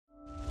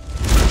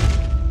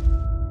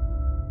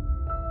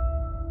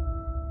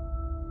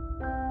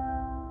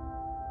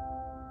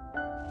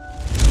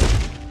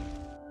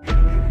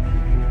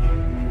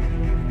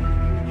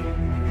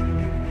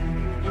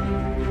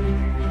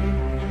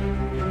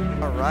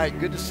right,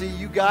 good to see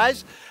you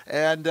guys.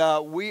 And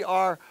we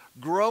are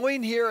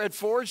growing here at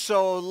Forge,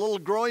 so a little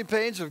growing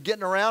pains of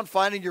getting around,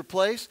 finding your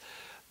place.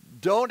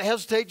 Don't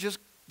hesitate,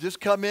 just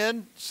come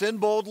in, sin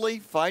boldly,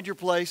 find your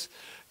place.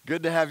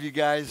 Good to have you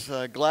guys.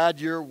 Glad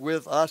you're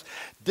with us.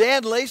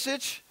 Dan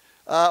Lasich,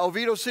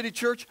 Oviedo City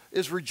Church,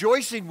 is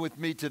rejoicing with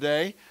me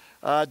today.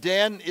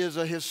 Dan is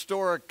a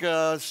historic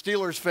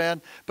Steelers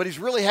fan, but he's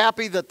really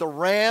happy that the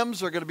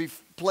Rams are going to be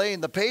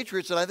playing the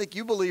Patriots, and I think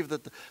you believe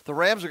that the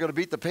Rams are going to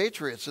beat the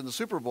Patriots in the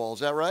Super Bowl.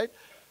 Is that right?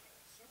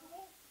 Super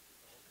Bowl?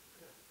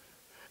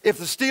 If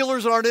the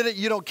Steelers aren't in it,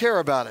 you don't care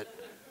about it.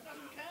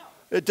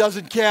 It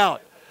doesn't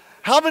count.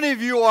 How many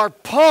of you are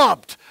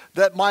pumped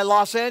that my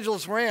Los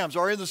Angeles Rams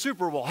are in the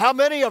Super Bowl? How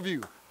many of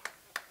you?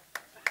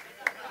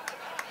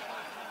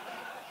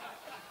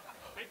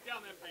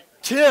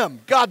 Tim,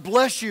 God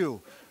bless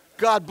you.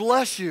 God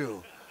bless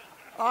you.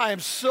 I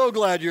am so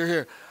glad you're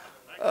here.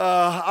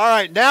 All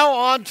right, now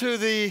on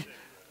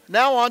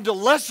to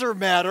lesser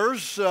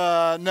matters.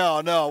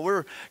 No,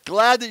 we're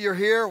glad that you're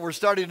here. We're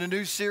starting a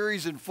new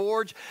series in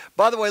Forge.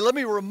 By the way, let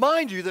me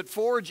remind you that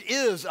Forge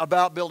is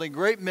about building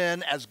great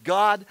men as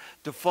God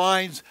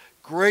defines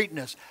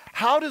greatness.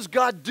 How does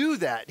God do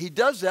that? He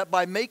does that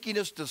by making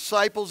us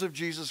disciples of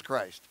Jesus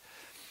Christ.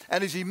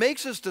 And as he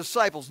makes us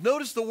disciples,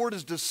 notice the word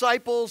is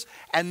disciples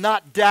and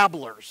not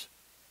dabblers.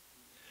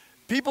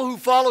 People who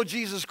follow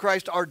Jesus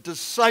Christ are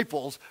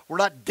disciples. We're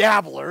not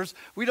dabblers.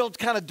 We don't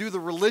kind of do the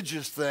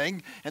religious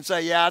thing and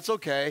say, yeah, it's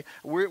okay.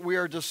 We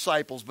are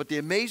disciples. But the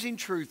amazing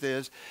truth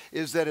is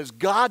that as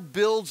God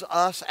builds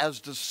us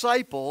as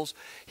disciples,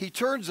 he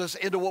turns us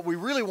into what we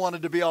really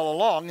wanted to be all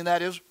along, and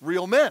that is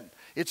real men.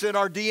 It's in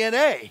our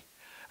DNA.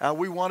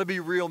 We want to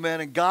be real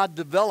men, and God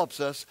develops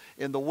us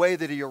in the way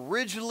that he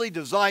originally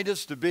designed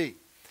us to be.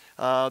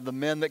 The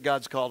men that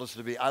God's called us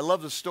to be. I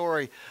love the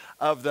story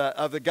of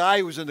the guy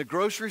who was in the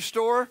grocery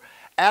store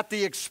at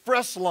the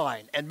express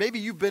line. And maybe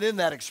you've been in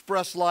that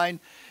express line,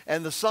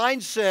 and the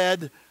sign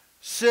said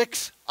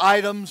 6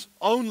 items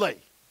only.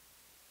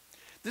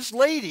 This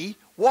lady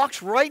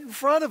walks right in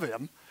front of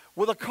him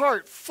with a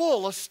cart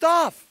full of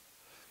stuff.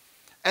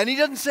 And he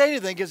doesn't say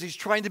anything because he's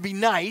trying to be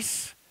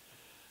nice.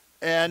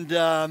 And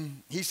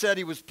he said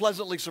he was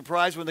pleasantly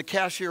surprised when the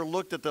cashier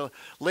looked at the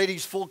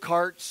lady's full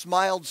cart,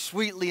 smiled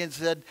sweetly, and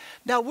said,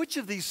 "Now, which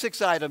of these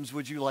 6 items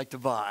would you like to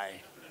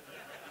buy?"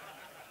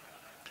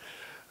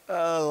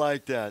 I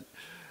like that.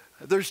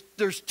 There's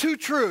 2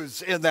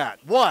 truths in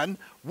that. 1,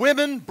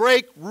 women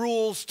break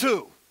rules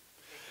too.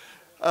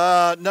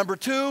 Number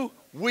 2,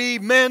 we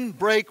men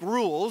break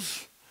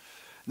rules.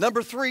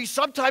 Number 3,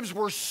 sometimes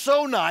we're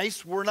so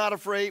nice, we're not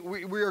afraid,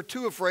 we are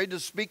too afraid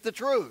to speak the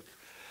truth.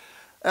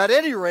 At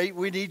any rate,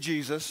 we need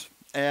Jesus,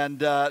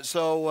 and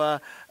so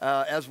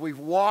as we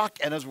walk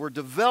and as we're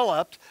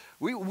developed,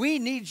 we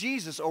need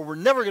Jesus or we're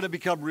never going to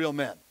become real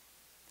men.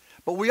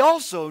 But we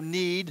also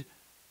need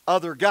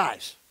other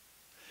guys.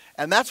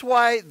 And that's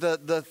why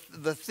the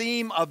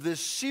theme of this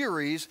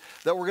series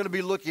that we're going to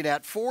be looking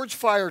at, Forge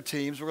Fire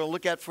Teams, we're going to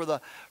look at for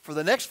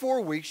the next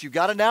 4 weeks. You've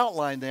got an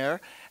outline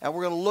there, and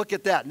we're going to look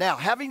at that. Now,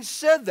 having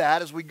said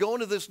that, as we go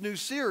into this new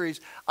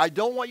series, I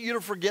don't want you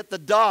to forget the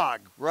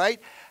dog,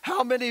 right?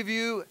 How many of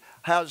you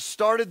have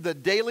started the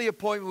daily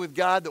appointment with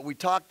God that we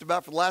talked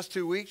about for the last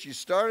 2 weeks? You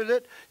started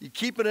it, you're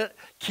keeping it,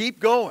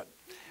 keep going.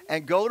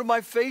 And go to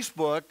my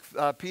Facebook,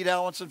 Pete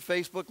Allenson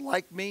Facebook,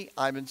 like me.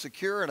 I'm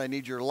insecure and I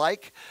need your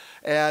like.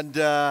 And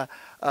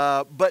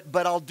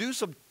but I'll do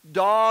some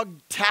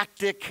dog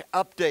tactic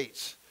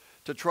updates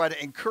to try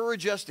to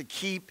encourage us to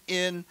keep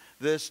in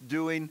this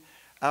doing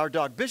our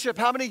dog. Bishop,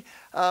 how many,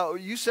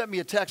 you sent me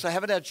a text. I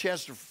haven't had a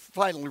chance to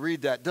finally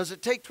read that. Does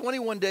it take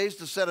 21 days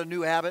to set a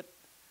new habit?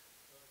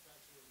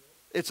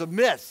 It's a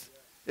myth.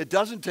 It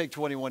doesn't take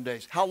 21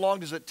 days. How long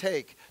does it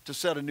take to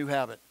set a new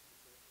habit?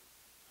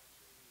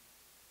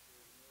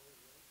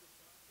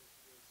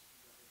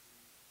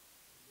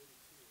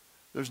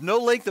 There's no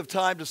length of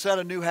time to set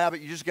a new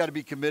habit. You just got to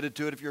be committed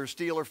to it. If you're a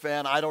Steeler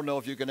fan, I don't know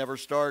if you can ever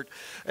start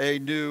a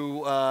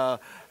new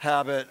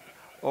habit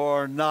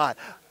or not.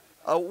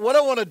 What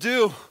I want to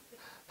do,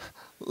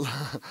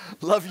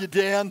 love you,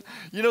 Dan.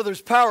 You know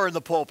there's power in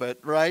the pulpit,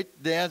 right,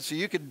 Dan? So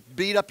you can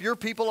beat up your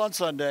people on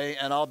Sunday,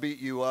 and I'll beat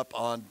you up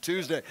on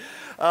Tuesday.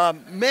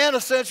 Man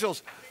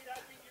Essentials.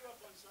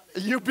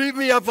 You beat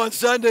me up on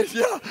Sundays,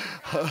 yeah.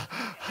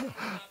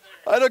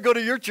 I don't go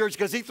to your church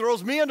because he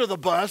throws me under the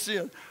bus.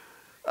 Yeah.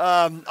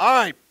 All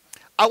right,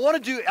 I want to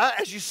do,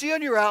 as you see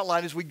on your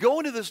outline, as we go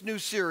into this new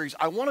series,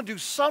 I want to do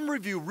some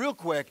review real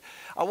quick.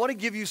 I want to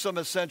give you some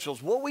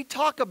essentials. What we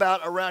talk about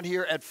around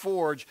here at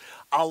Forge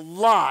a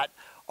lot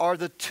are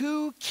the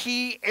 2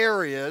 key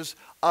areas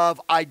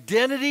of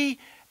identity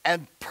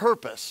and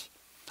purpose.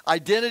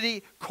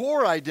 Identity,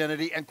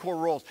 and core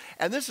roles.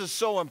 And this is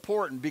so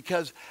important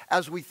because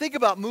as we think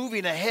about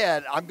moving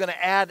ahead, I'm going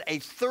to add a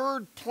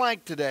 3rd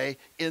plank today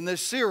in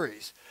this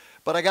series.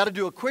 But I got to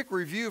do a quick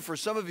review for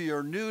some of you who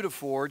are new to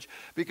Forge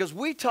because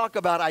we talk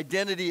about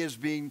identity as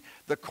being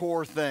the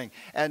core thing.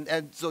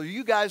 And so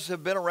you guys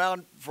have been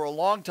around for a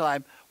long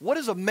time. What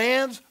is a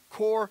man's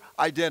core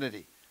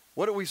identity?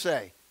 What do we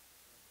say?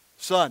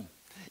 Son.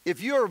 If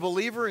you are a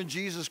believer in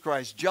Jesus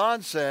Christ,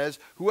 John says,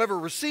 whoever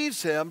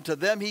receives him, to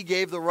them he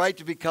gave the right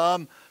to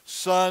become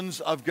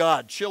sons of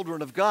God,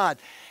 children of God.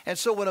 And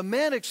so when a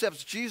man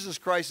accepts Jesus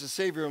Christ as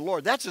Savior and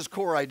Lord, that's his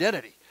core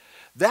identity.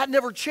 That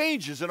never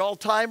changes in all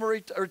time or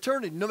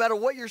eternity, no matter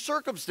what your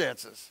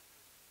circumstances.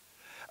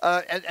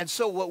 And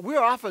so what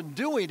we're often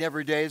doing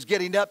every day is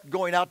getting up,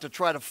 going out to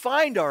try to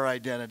find our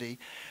identity.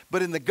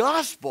 But in the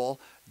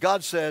gospel,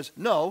 God says,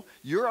 no,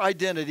 your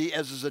identity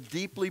as a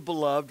deeply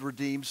beloved,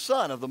 redeemed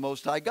son of the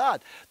Most High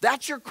God.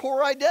 That's your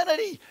core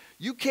identity.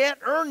 You can't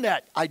earn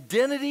that.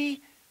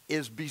 Identity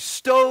is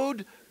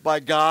bestowed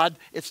by God.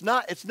 It's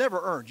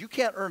never earned. You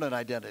can't earn an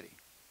identity.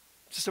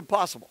 It's just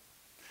impossible.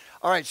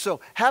 All right, so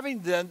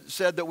having then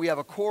said that we have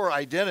a core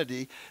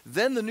identity,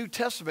 then the New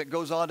Testament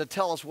goes on to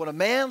tell us what a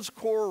man's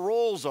core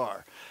roles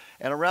are.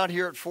 And around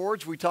here at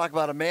Forge, we talk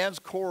about a man's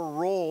core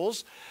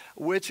roles,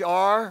 which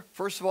are,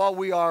 first of all,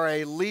 we are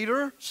a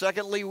leader.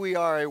 Secondly, we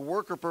are a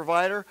worker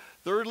provider.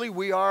 Thirdly,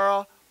 we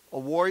are a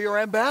warrior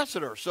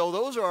ambassador. So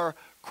those are our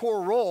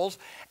core roles.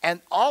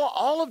 And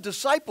all of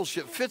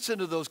discipleship fits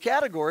into those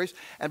categories.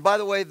 And by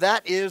the way,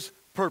 that is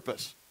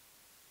purpose.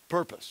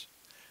 Purpose.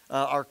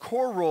 Our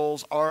core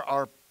roles are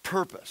our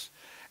purpose.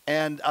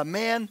 And a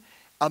man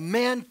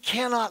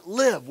cannot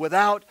live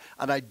without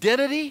an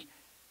identity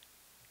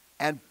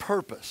and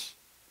purpose.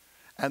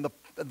 And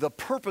the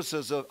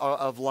purposes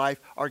of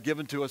life are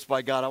given to us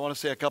by God. I want to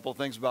say a couple of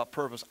things about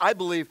purpose. I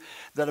believe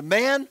that a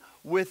man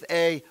with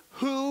a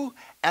who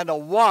and a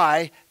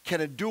why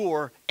can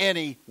endure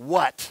any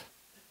what.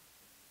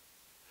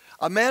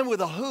 A man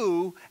with a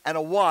who and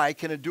a why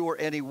can endure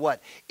any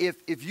what.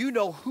 If you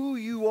know who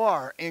you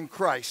are in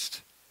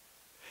Christ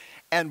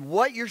and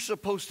what you're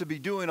supposed to be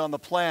doing on the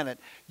planet,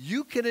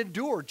 you can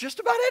endure just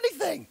about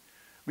anything.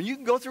 I mean, you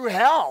can go through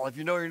hell if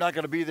you know you're not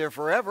going to be there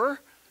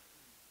forever.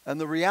 And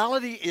the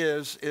reality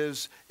is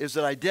that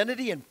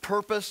identity and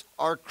purpose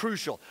are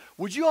crucial.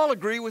 Would you all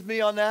agree with me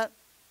on that?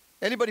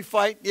 Anybody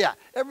fight? Yeah,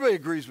 everybody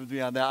agrees with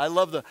me on that. I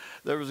love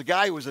there was a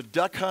guy who was a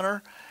duck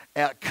hunter,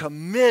 a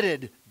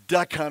committed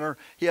duck hunter.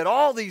 He had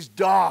all these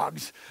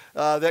dogs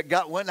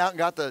that went out and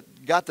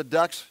got the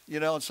ducks, you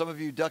know, and some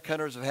of you duck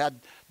hunters have had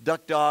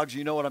duck dogs,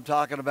 you know what I'm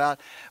talking about.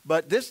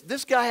 But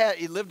this guy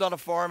he lived on a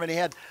farm and he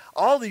had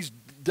all these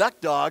duck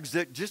dogs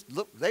that just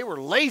they were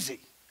lazy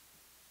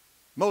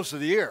most of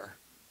the year.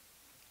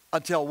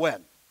 Until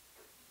when?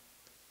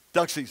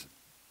 Duck season.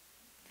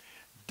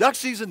 Duck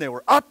season, they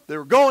were up, they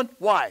were going.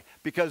 Why?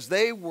 Because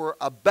they were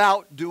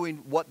about doing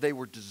what they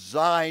were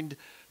designed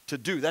to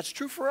do. That's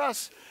true for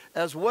us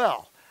as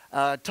well.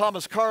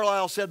 Thomas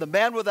Carlyle said, the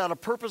man without a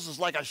purpose is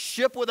like a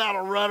ship without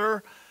a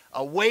rudder,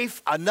 a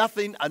waif, a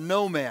nothing, a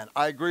no man.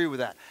 I agree with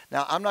that.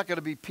 Now, I'm not going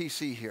to be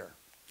PC here.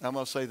 I'm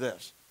going to say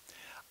this.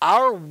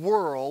 Our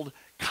world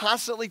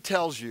constantly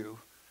tells you,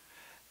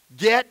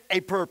 get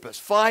a purpose,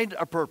 find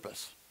a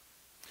purpose.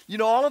 You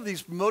know, all of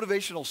these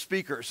motivational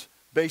speakers,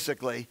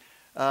 basically,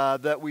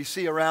 that we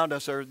see around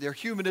us, they're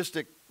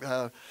humanistic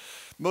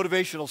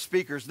motivational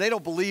speakers. They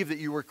don't believe that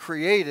you were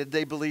created.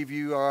 They believe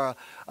you are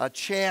a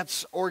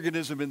chance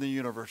organism in the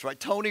universe, right?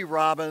 Tony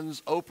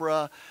Robbins,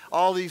 Oprah,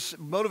 all these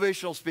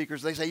motivational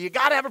speakers, they say, you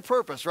got to have a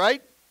purpose,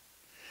 right?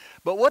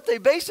 But what they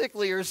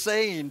basically are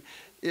saying,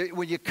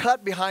 when you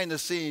cut behind the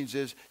scenes,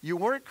 is you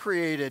weren't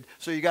created,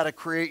 so you got to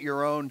create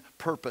your own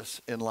purpose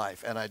in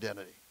life and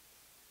identity.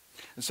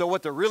 And so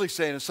what they're really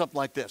saying is something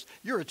like this.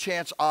 You're a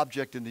chance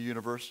object in the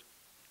universe.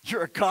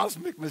 You're a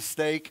cosmic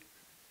mistake.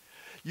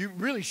 You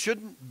really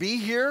shouldn't be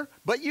here,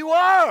 but you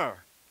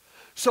are.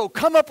 So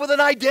come up with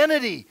an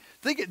identity.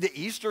 Think the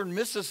Eastern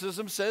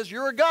mysticism says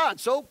you're a god.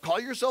 So call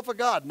yourself a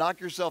god. Knock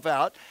yourself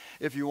out.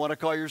 If you want to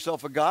call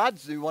yourself a god,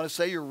 you want to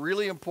say you're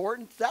really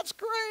important, that's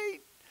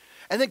great.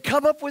 And then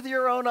come up with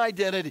your own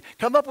identity.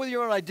 Come up with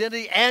your own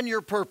identity and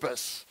your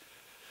purpose.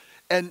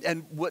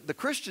 And what the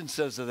Christian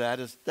says to that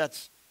is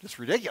that's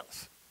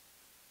ridiculous.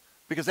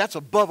 Because that's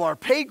above our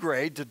pay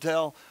grade to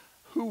tell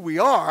who we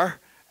are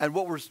and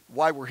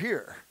why we're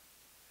here.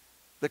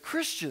 The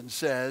Christian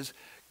says,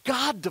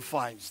 God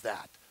defines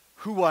that,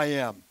 who I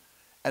am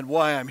and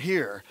why I'm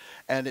here.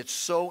 And it's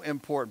so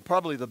important.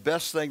 Probably the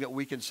best thing that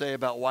we can say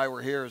about why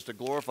we're here is to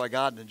glorify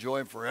God and enjoy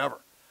Him forever.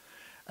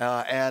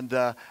 And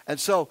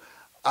so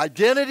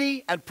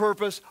identity and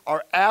purpose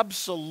are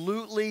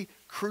absolutely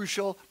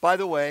crucial. By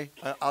the way,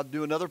 I'll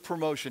do another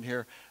promotion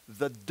here.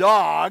 The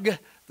dog,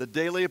 the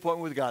daily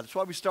appointment with God. That's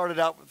why we started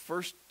out with the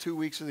first 2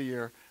 weeks of the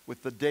year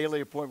with the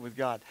daily appointment with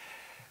God.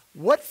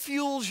 What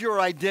fuels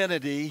your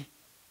identity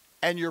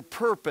and your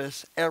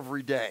purpose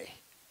every day?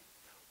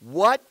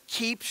 What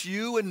keeps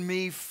you and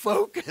me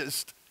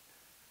focused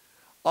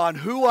on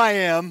who I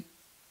am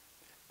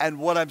and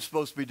what I'm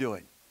supposed to be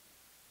doing?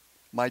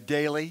 My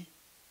daily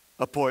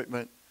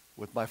appointment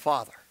with my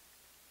Father,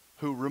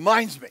 who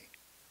reminds me,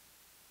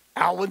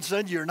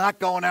 Alwinson, you're not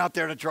going out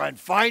there to try and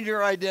find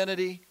your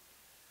identity.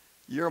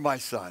 You're my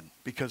son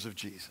because of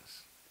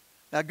Jesus.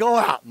 Now go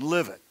out and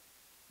live it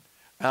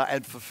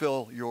and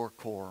fulfill your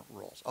core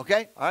roles.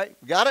 Okay? All right?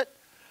 We got it?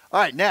 All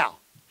right, now,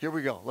 here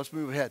we go. Let's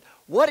move ahead.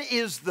 What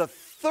is the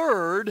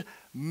third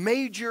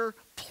major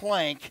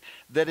plank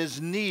that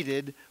is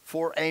needed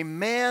for a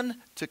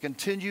man to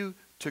continue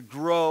to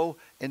grow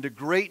into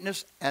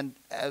greatness and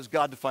as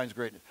God defines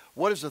greatness?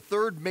 What is the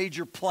third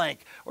major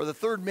plank or the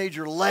third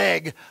major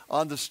leg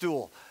on the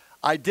stool?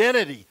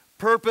 Identity,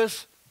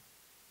 purpose,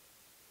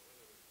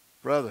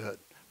 brotherhood.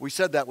 We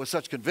said that with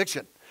such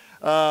conviction.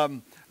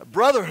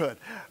 Brotherhood.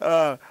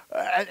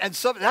 And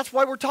so that's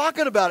why we're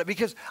talking about it,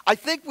 because I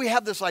think we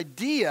have this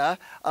idea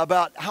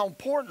about how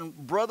important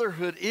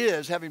brotherhood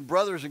is, having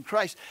brothers in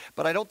Christ,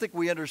 but I don't think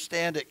we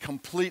understand it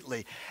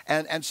completely.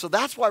 And so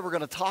that's why we're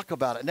going to talk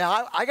about it.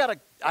 Now, I got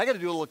to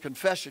do a little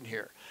confession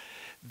here.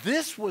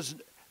 This was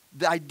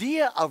the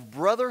idea of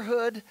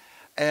brotherhood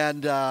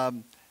and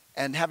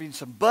having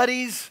some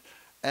buddies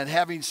and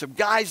having some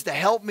guys to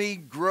help me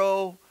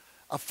grow,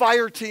 a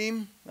fire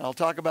team, and I'll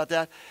talk about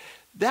that.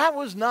 That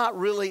was not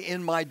really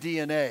in my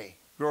DNA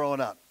growing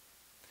up.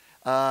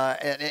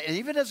 And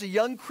even as a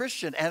young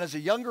Christian and as a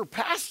younger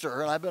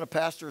pastor, and I've been a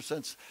pastor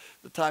since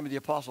the time of the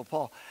Apostle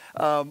Paul,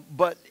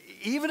 but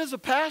even as a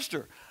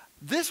pastor,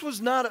 this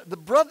was not,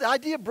 the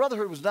idea of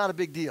brotherhood was not a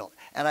big deal.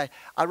 And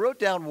I wrote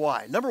down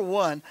why. Number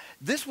one,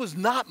 this was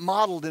not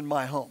modeled in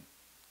my home.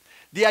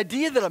 The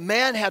idea that a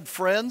man had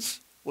friends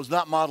was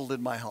not modeled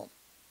in my home.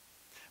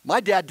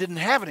 My dad didn't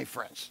have any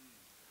friends.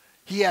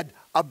 He had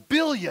a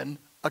billion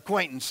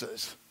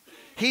acquaintances.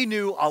 He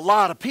knew a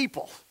lot of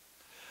people,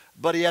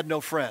 but he had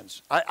no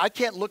friends. I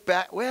can't look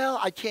back. Well,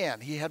 I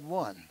can. He had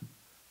one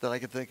that I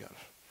could think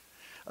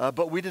of.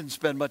 But we didn't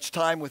spend much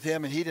time with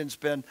him, and he didn't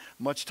spend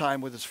much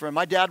time with his friend.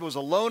 My dad was a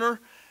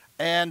loner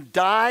and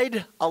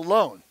died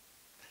alone.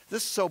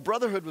 So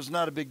brotherhood was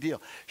not a big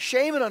deal.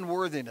 Shame and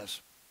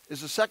unworthiness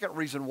is the second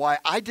reason why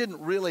I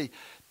didn't really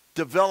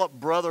develop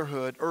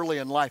brotherhood early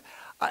in life.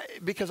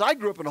 Because I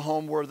grew up in a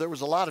home where there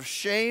was a lot of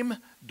shame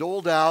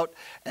doled out,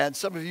 and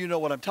some of you know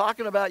what I'm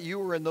talking about. You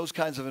were in those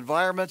kinds of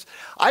environments.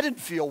 I didn't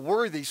feel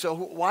worthy, so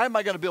why am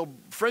I going to build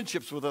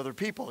friendships with other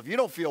people? If you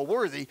don't feel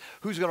worthy,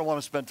 who's going to want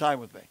to spend time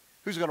with me?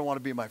 Who's going to want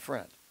to be my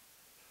friend?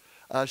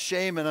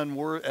 Shame and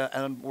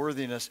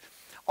unworthiness.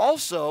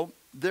 Also,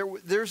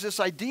 there's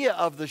this idea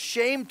of the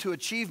shame to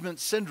achievement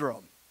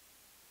syndrome.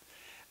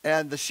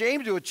 And the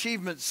shame to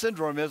achievement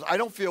syndrome is, I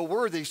don't feel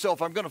worthy, so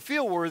if I'm going to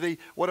feel worthy,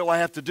 what do I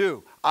have to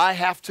do? I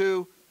have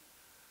to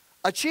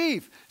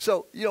achieve.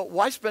 So,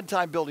 why spend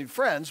time building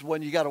friends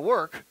when you got to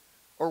work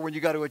or when you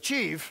got to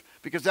achieve?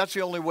 Because that's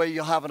the only way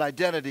you'll have an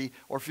identity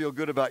or feel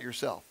good about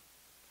yourself.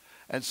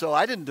 And so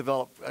I didn't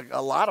develop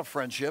a lot of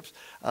friendships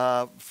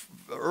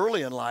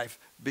early in life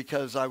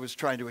because I was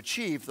trying to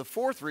achieve. The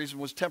fourth reason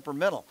was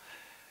temperamental.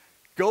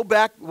 Go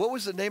back, what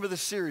was the name of the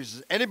series?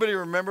 Does anybody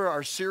remember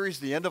our series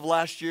the end of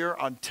last year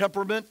on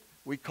temperament?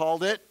 We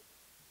called it.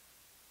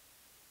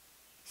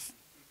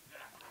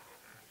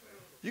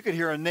 You could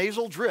hear a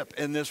nasal drip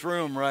in this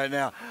room right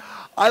now.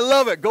 I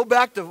love it. Go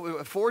back to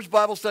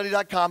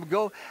forgebiblestudy.com.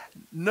 Go,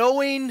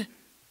 Knowing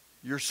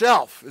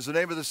Yourself is the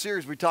name of the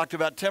series. We talked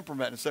about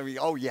temperament. And so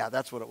oh yeah,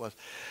 that's what it was.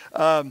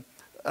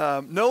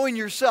 Knowing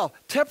Yourself.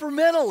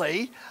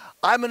 Temperamentally,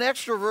 I'm an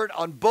extrovert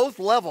on both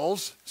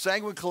levels,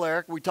 sanguine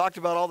choleric. We talked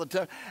about all the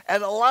time.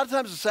 And a lot of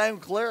times the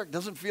sanguine choleric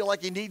doesn't feel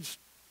like he needs,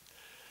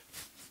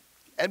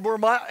 and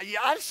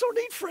I just don't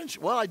need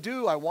friendship. Well, I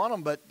do. I want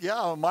them, but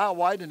yeah, I'm a mile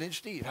wide and an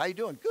inch deep. How you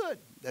doing? Good.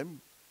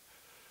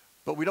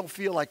 But we don't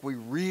feel like we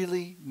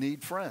really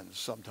need friends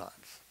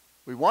sometimes.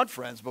 We want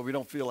friends, but we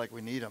don't feel like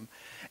we need them.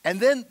 And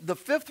then the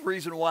fifth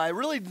reason why I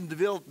really didn't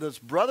develop this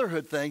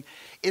brotherhood thing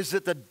is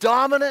that the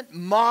dominant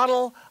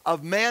model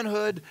of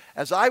manhood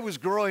as I was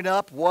growing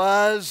up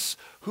was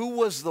who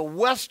was the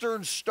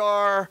Western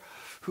star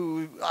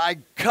who I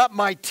cut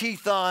my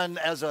teeth on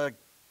as a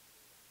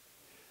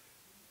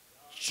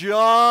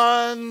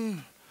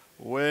John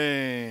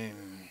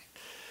Wayne.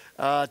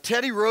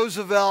 Teddy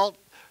Roosevelt.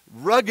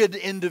 Rugged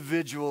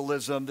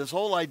individualism, this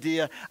whole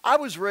idea. I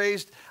was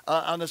raised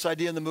on this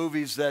idea in the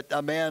movies that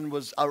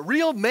a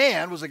real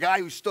man was a guy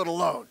who stood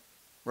alone,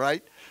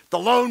 right? The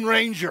Lone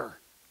Ranger.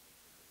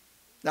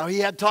 Now, he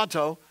had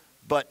Tonto,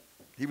 but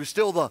he was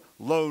still the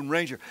Lone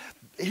Ranger.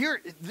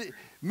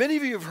 Many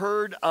of you have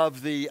heard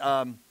of the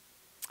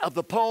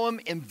poem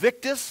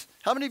Invictus.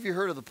 How many of you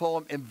heard of the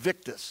poem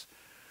Invictus?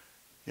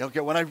 Okay,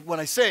 when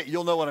I say it,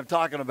 you'll know what I'm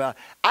talking about.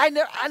 I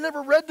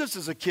never read this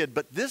as a kid,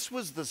 but this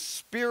was the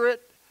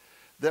spirit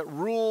that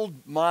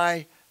ruled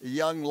my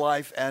young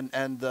life and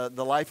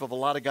the life of a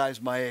lot of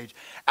guys my age.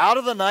 Out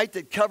of the night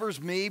that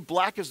covers me,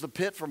 black as the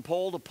pit from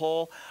pole to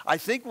pole, I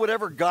thank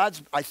whatever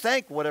gods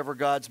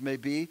may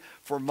be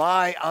for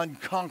my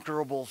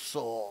unconquerable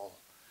soul.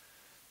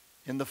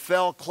 In the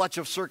fell clutch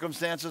of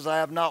circumstances, I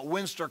have not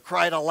winced or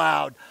cried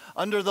aloud.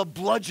 Under the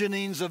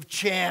bludgeonings of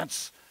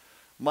chance,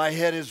 my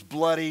head is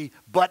bloody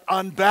but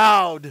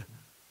unbowed.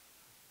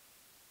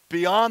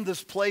 Beyond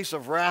this place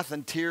of wrath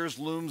and tears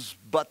looms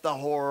but the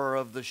horror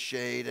of the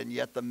shade, and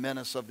yet the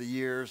menace of the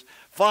years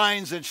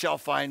finds and shall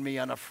find me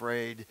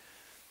unafraid.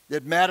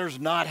 It matters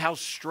not how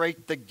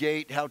straight the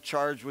gate, how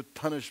charged with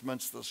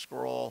punishments the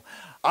scroll.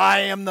 I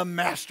am the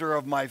master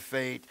of my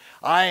fate.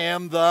 I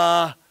am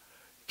the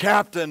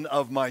captain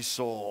of my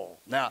soul.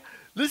 Now,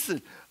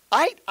 listen,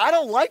 I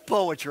don't like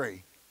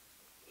poetry.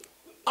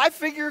 I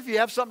figure if you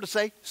have something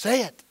to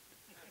say it.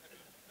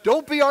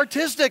 Don't be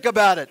artistic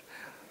about it.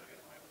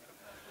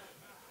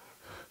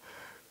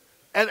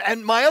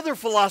 And my other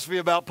philosophy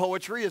about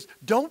poetry is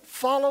don't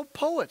follow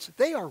poets.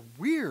 They are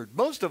weird,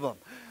 most of them.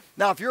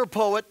 Now, if you're a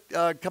poet,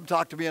 come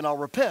talk to me and I'll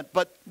repent.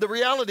 But the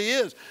reality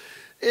is,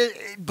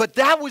 but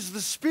that was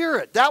the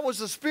spirit. That was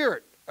the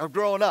spirit of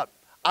growing up.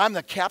 I'm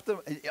the captain.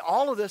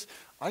 All of this,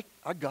 I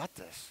got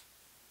this.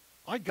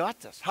 I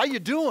got this. How you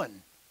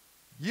doing?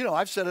 You know,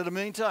 I've said it a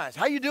million times.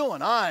 How you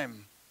doing?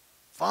 I'm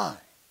fine.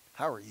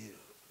 How are you?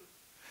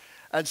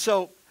 And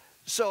so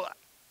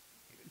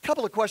a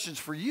couple of questions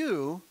for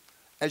you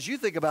as you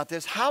think about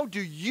this. How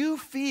do you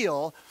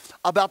feel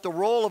about the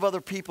role of other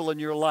people in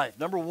your life?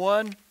 Number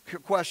one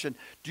question,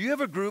 do you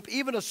have a group,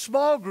 even a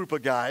small group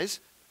of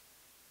guys,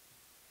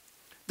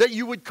 that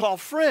you would call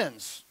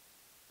friends,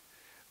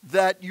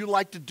 that you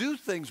like to do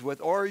things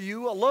with, or are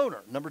you a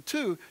loner? Number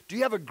two, do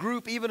you have a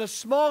group, even a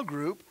small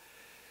group,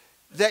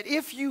 that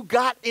if you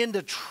got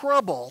into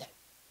trouble,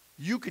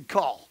 you could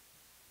call?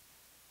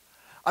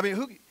 I mean,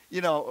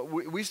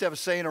 we used to have a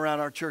saying around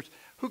our church,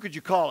 who could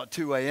you call at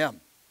 2 a.m.?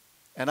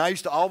 And I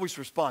used to always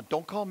respond,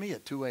 don't call me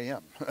at 2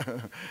 a.m.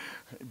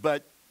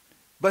 But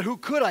who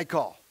could I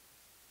call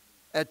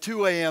at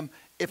 2 a.m.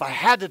 if I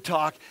had to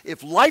talk,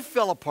 if life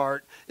fell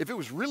apart, if it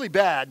was really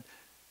bad?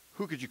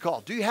 Who could you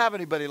call? Do you have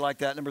anybody like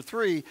that? Number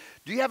three,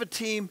 do you have a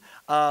team,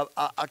 a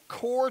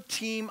core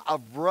team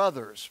of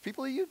brothers,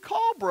 people you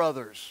call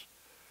brothers,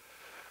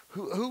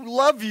 who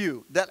love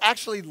you, that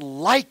actually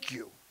like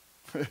you?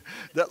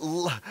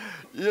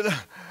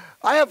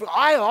 I have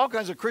all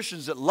kinds of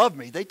Christians that love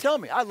me. They tell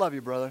me, I love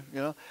you, brother,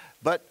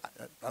 but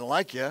I don't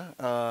like you.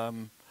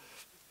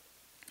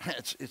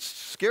 It's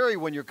scary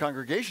when your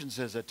congregation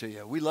says that to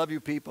you. We love you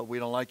people. We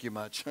don't like you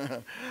much.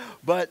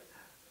 But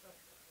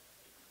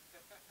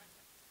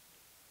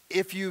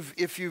if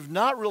you've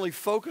not really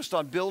focused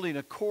on building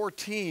a core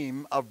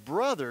team of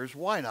brothers,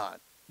 why not?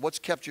 What's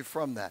kept you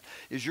from that?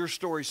 Is your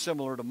story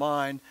similar to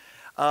mine?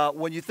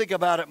 When you think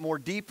about it more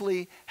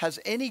deeply, has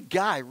any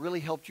guy really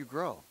helped you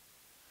grow?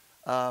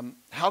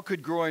 How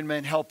could growing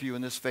men help you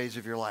in this phase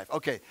of your life?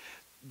 Okay,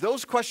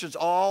 those questions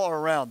all are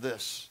around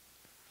this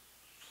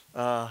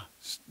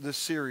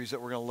series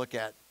that we're going to look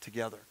at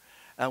together.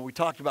 And we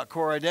talked about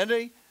core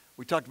identity.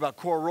 We talked about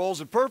core roles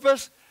and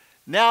purpose.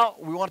 Now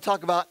we want to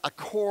talk about a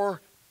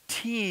core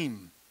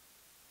team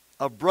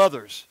of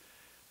brothers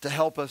to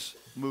help us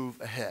move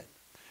ahead.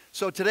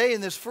 So today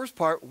in this first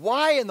part,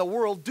 why in the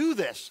world do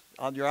this?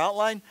 On your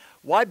outline,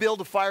 why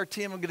build a fire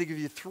team? I'm going to give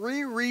you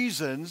 3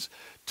 reasons,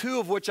 2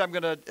 of which I'm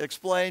going to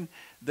explain.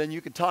 Then you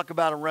can talk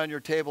about them around your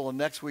table, and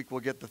next week we'll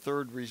get the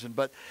 3rd reason.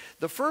 But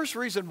the first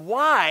reason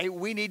why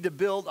we need to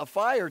build a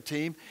fire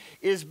team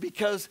is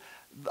because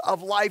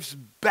of life's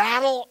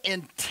battle,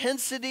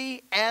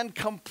 intensity, and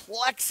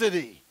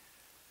complexity.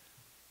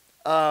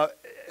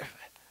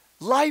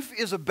 Life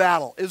is a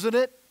battle, isn't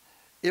it?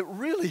 It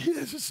really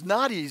is. It's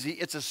not easy.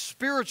 It's a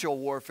spiritual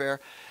warfare.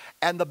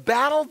 And the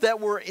battle that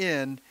we're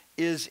in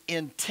is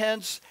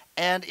intense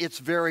and it's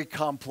very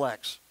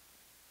complex.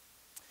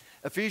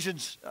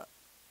 Ephesians,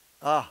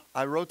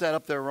 I wrote that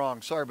up there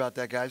wrong. Sorry about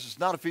that, guys. It's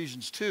not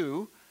Ephesians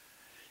 2.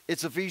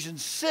 It's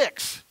Ephesians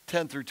 6,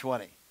 10 through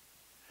 20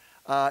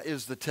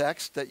 is the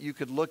text that you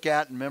could look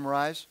at and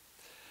memorize.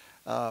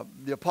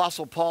 The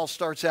Apostle Paul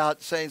starts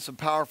out saying some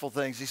powerful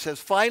things. He says,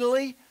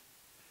 finally,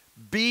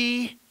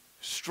 be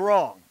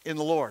strong in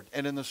the Lord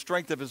and in the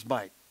strength of his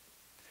might.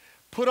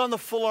 Put on the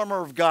full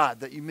armor of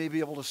God that you may be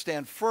able to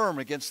stand firm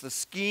against the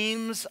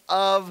schemes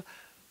of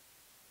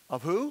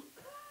who?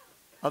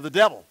 Of the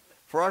devil.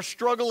 For our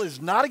struggle is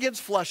not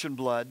against flesh and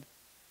blood,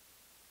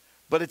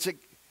 but it's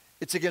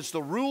against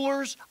the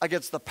rulers,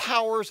 against the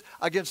powers,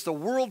 against the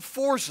world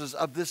forces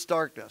of this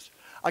darkness,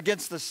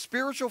 against the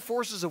spiritual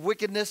forces of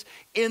wickedness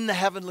in the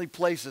heavenly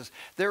places.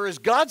 There is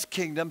God's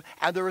kingdom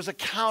and there is a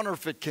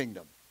counterfeit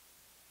kingdom.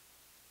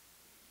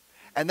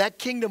 And that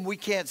kingdom we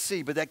can't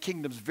see, but that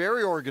kingdom's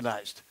very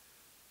organized.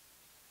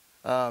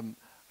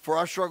 For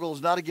our struggle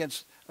is not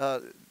against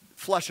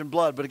flesh and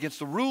blood, but against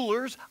the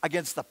rulers,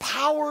 against the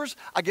powers,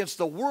 against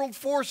the world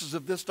forces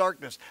of this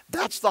darkness.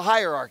 That's the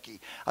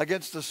hierarchy.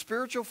 Against the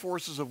spiritual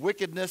forces of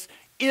wickedness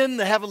in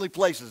the heavenly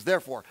places.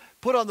 Therefore,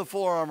 put on the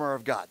full armor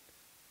of God,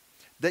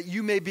 that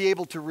you may be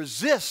able to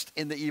resist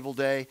in the evil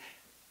day,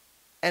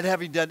 and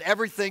having done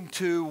everything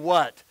to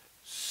what?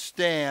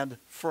 Stand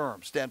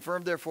firm. Stand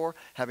firm, therefore,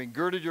 having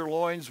girded your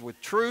loins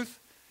with truth,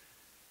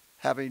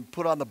 having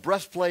put on the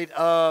breastplate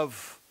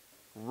of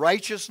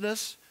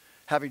righteousness,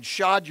 having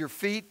shod your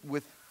feet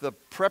with the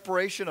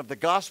preparation of the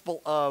gospel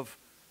of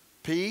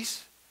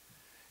peace.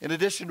 In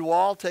addition to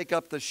all, take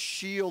up the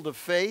shield of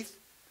faith,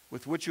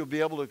 with which you'll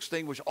be able to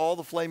extinguish all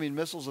the flaming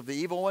missiles of the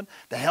evil one,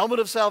 the helmet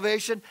of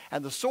salvation,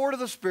 and the sword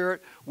of the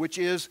Spirit, which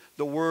is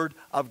the word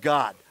of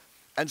God.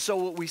 And so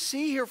what we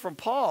see here from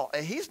Paul,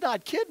 he's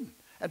not kidding.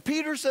 And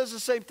Peter says the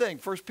same thing.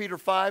 1 Peter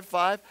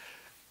 5:5.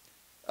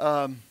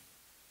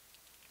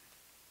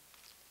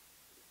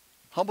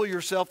 Humble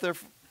yourself there.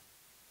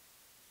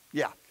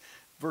 Yeah.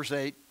 Verse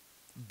 8.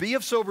 Be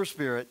of sober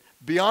spirit.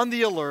 Be on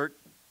the alert.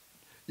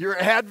 Your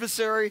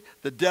adversary,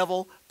 the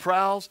devil,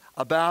 prowls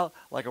about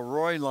like a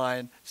roaring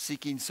lion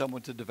seeking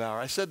someone to devour.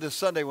 I said this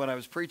Sunday when I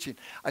was preaching.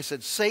 I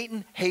said,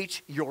 Satan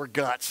hates your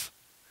guts.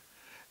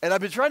 And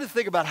I've been trying to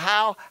think about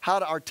how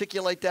to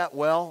articulate that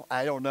well.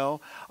 I don't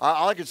know.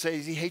 All I can say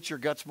is he hates your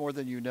guts more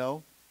than you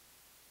know.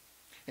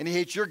 And he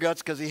hates your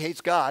guts because he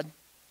hates God.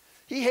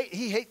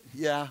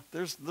 Yeah,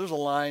 there's a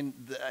line.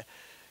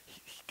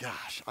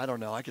 Gosh, I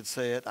don't know. I could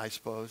say it, I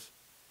suppose.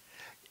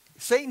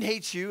 Satan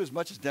hates you as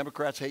much as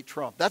Democrats hate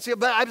Trump. That's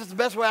the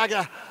best way I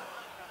can.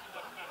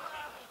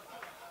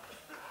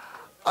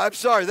 I'm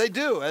sorry, they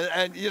do.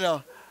 And you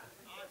know,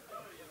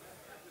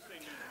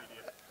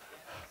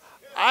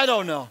 I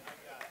don't know.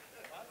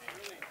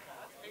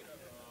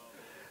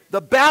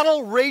 The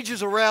battle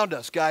rages around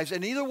us, guys.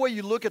 And either way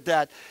you look at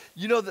that,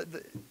 you know,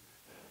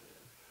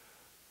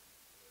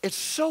 it's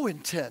so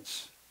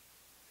intense.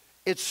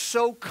 It's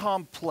so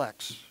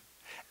complex.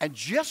 And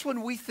just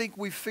when we think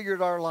we've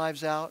figured our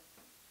lives out,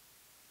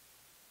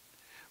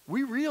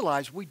 we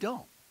realize we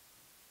don't.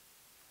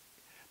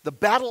 The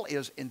battle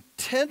is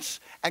intense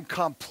and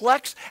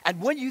complex.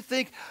 And when you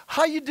think,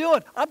 how you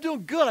doing? I'm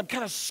doing good. I'm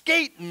kind of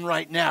skating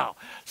right now.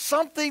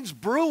 Something's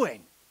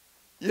brewing.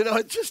 You know,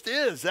 it just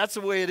is. That's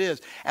the way it is.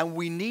 And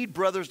we need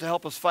brothers to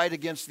help us fight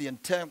against the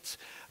intense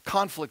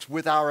conflicts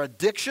with our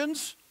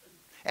addictions.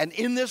 And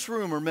in this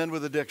room are men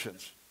with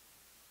addictions.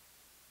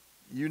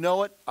 You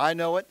know it. I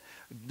know it.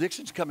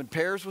 Addictions come in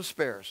pairs with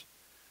spares.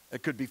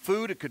 It could be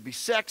food. It could be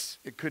sex.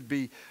 It could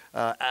be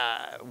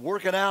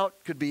working out.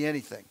 It could be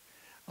anything.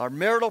 Our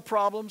marital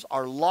problems,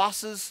 our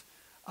losses,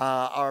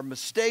 our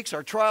mistakes,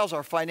 our trials,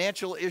 our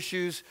financial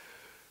issues.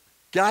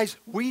 Guys,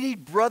 we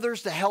need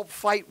brothers to help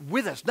fight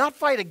with us, not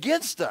fight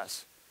against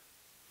us.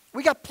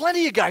 We got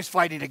plenty of guys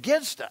fighting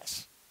against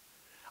us.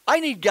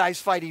 I need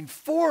guys fighting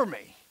for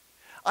me.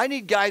 I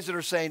need guys that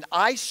are saying,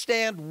 I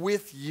stand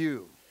with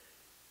you.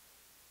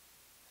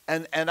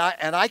 And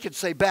I could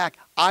say back,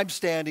 I'm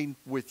standing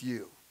with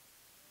you.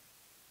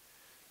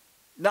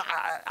 Now,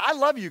 I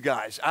love you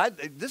guys.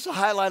 This is a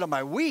highlight of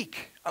my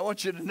week. I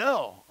want you to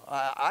know.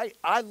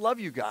 I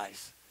love you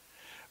guys.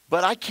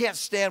 But I can't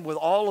stand with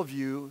all of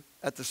you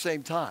at the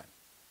same time.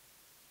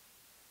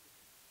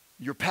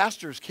 Your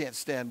pastors can't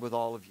stand with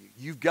all of you.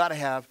 You've got to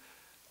have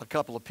a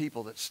couple of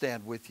people that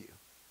stand with you.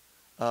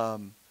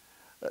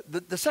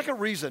 The second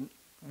reason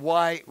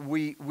why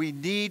we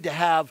need to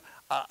have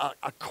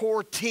a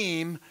core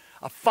team,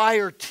 a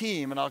fire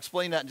team, and I'll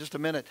explain that in just a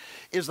minute,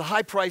 is the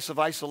high price of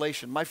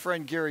isolation. My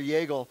friend Gary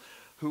Yeagle,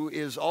 who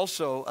is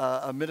also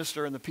a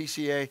minister in the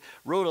PCA,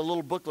 wrote a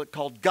little booklet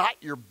called Got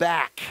Your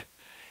Back.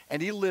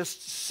 And he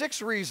lists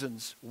 6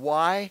 reasons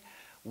why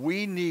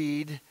we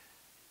need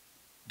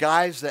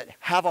guys that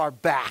have our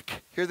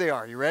back. Here they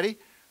are. You ready?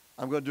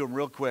 I'm going to do them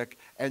real quick.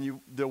 And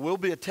there will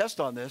be a test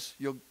on this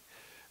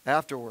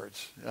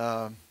afterwards.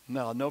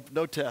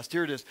 No test.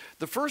 Here it is.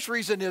 The first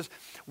reason is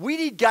we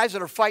need guys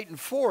that are fighting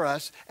for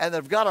us and that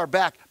have got our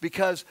back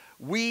because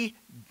we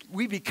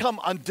become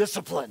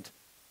undisciplined.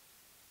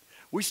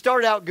 We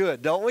start out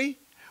good, don't we?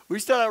 We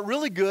start out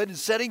really good in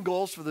setting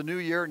goals for the new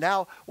year.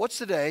 Now, what's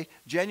today?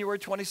 January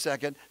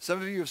 22nd.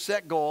 Some of you have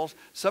set goals.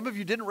 Some of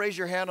you didn't raise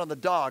your hand on the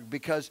dog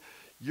because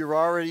you're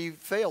already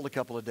failed a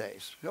couple of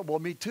days. Well,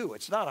 me too.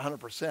 It's not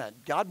 100%.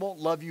 God won't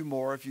love you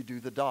more if you do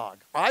the dog.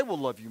 I will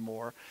love you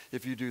more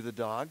if you do the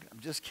dog.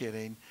 I'm just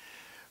kidding.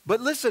 But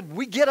listen,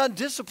 we get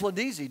undisciplined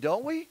easy,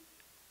 don't we?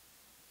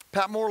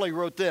 Pat Morley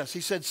wrote this.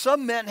 He said,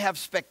 some men have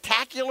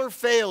spectacular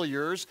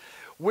failures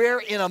where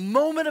in a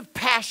moment of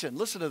passion,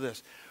 listen to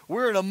this,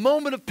 where in a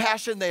moment of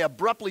passion they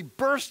abruptly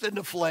burst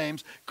into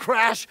flames,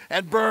 crash,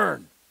 and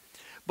burn.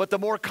 But the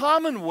more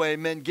common way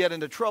men get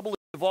into trouble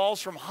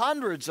evolves from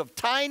hundreds of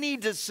tiny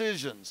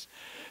decisions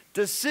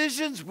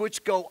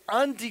which go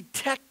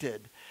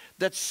undetected,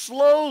 that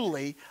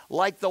slowly,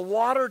 like the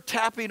water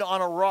tapping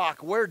on a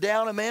rock, wear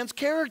down a man's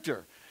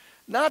character.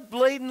 Not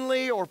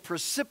blatantly or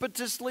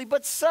precipitously,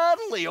 but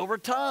subtly over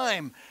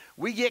time.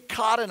 We get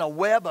caught in a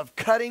web of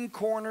cutting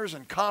corners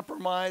and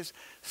compromise,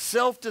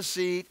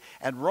 self-deceit,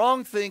 and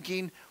wrong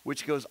thinking,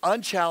 which goes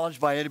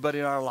unchallenged by anybody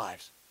in our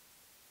lives.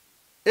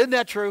 Isn't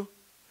that true?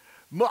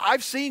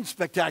 I've seen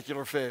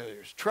spectacular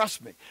failures,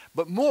 trust me.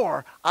 But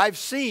more, I've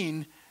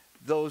seen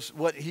those,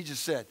 what he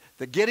just said,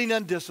 the getting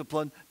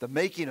undisciplined, the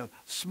making of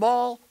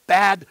small,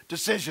 bad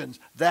decisions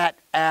that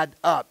add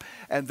up.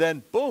 And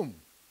then, boom,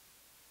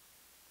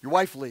 your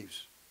wife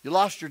leaves. You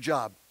lost your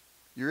job.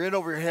 You're in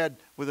over your head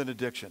with an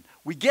addiction.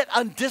 We get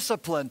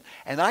undisciplined,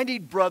 and I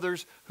need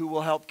brothers who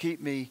will help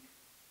keep me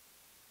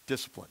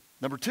disciplined.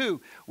 Number 2,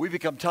 we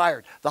become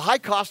tired. The high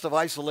cost of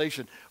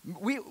isolation.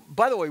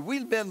 By the way,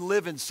 we men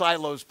live in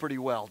silos pretty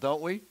well,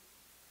 don't we?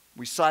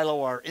 We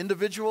silo our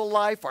individual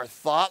life, our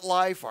thought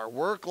life, our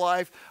work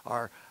life,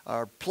 our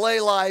play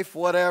life,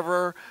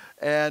 whatever.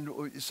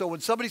 And so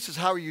when somebody says,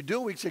 how are you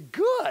doing? We say,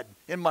 good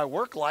in my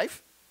work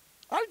life.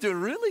 I'm doing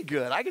really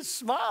good. I can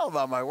smile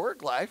about my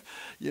work life,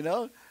 you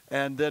know.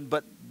 And then,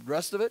 but the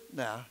rest of it,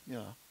 nah, you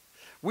know.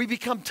 We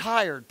become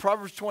tired.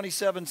 Proverbs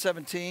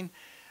 27:17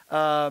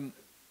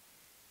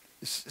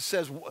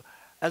 says,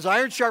 as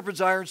iron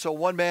sharpens iron, so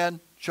one man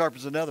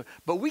sharpens another.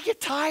 But we get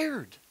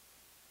tired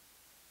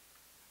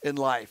in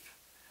life.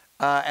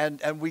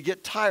 And we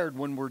get tired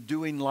when we're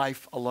doing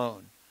life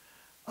alone.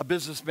 A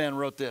businessman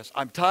wrote this: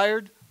 I'm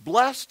tired,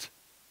 blessed,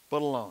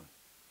 but alone.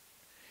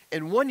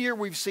 In 1 year,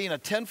 we've seen a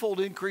tenfold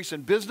increase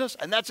in business,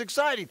 and that's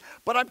exciting.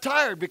 But I'm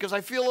tired because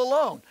I feel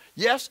alone.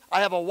 Yes, I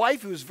have a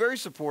wife who is very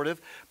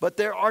supportive, but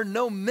there are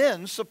no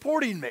men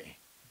supporting me.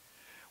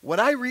 When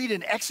I read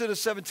in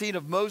Exodus 17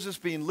 of Moses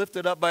being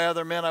lifted up by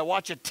other men, I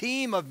watch a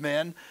team of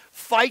men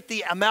fight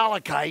the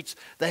Amalekites,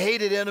 the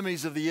hated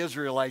enemies of the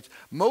Israelites.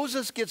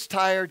 Moses gets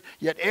tired,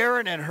 yet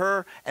Aaron and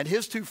Hur and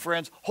his two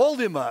friends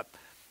hold him up.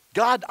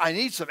 God, I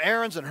need some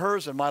Aarons and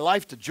Hurs in my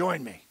life to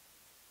join me.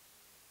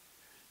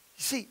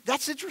 See,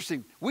 that's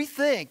interesting. We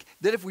think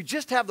that if we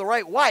just have the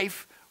right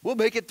wife, we'll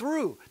make it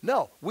through.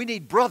 No, we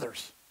need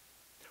brothers.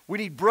 We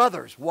need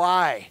brothers.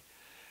 Why?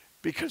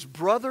 Because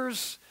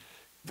brothers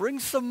bring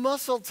some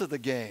muscle to the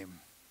game.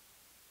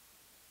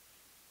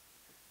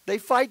 They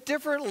fight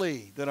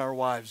differently than our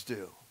wives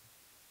do.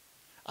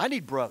 I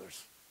need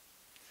brothers,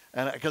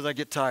 and because I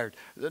get tired.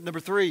 Number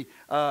 3,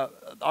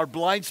 our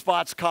blind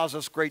spots cause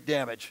us great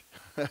damage.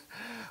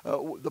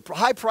 The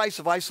high price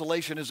of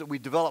isolation is that we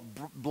develop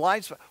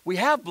blind spots. We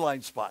have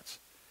blind spots.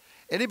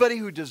 Anybody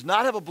who does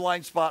not have a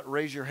blind spot,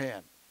 raise your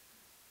hand.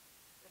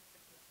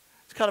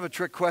 It's kind of a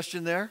trick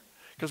question there,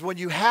 because when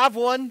you have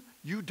one,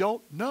 you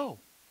don't know.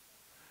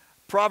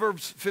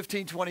 Proverbs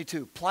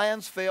 15:22,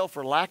 plans fail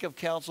for lack of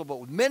counsel, but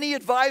with many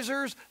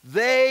advisors,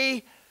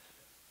 they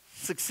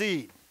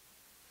succeed.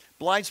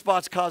 Blind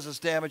spots cause us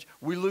damage.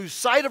 We lose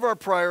sight of our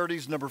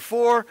priorities, number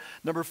 4.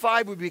 Number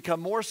 5, we become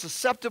more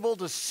susceptible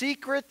to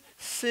secret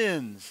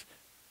sins.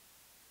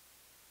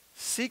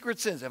 Secret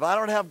sins. If I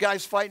don't have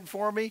guys fighting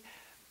for me,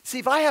 see,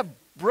 if I have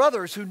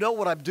brothers who know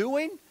what I'm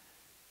doing,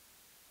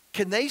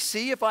 can they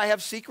see if I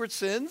have secret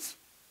sins?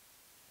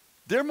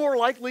 They're more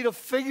likely to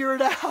figure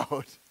it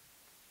out.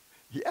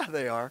 Yeah,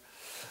 they are.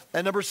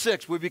 And number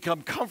 6, we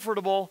become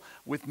comfortable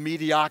with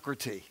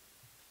mediocrity.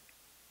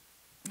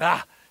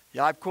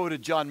 Yeah, I've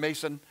quoted John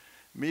Mason.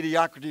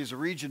 Mediocrity is a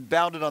region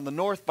bounded on the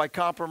north by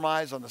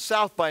compromise, on the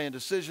south by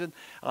indecision,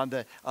 on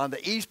the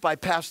east by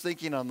past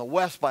thinking, on the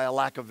west by a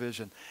lack of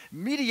vision.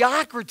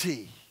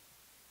 Mediocrity.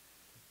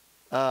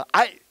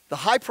 The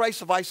high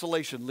price of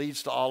isolation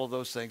leads to all of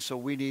those things. So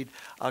we need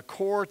a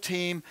core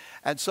team.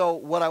 And so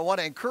what I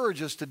want to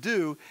encourage us to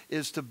do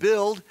is to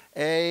build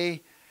a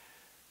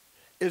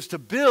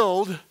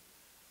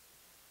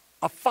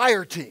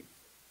fire team.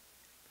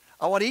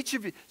 I want each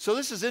of you, so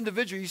this is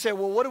individual. You say,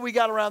 well, what do we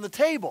got around the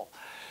table?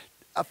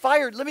 A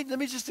fire, let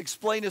me just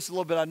explain this a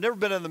little bit. I've never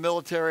been in the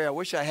military. I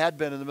wish I had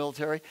been in the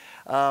military.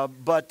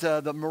 But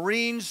the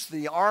Marines,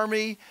 the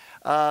Army,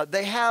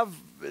 they have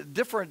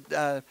different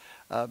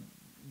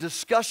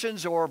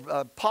discussions or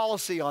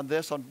policy on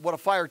this, on what a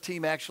fire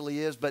team actually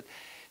is. But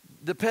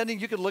depending,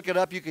 you can look it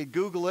up, you can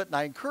Google it, and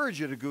I encourage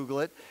you to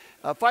Google it.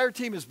 A fire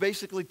team is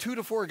basically 2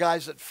 to 4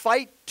 guys that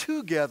fight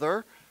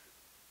together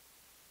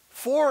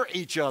for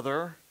each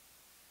other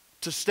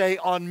to stay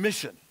on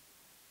mission.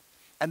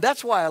 And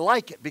that's why I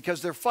like it,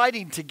 because they're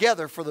fighting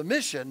together for the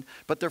mission,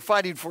 but they're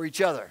fighting for each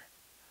other.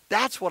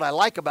 That's what I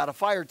like about a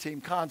fire team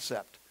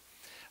concept.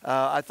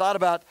 I thought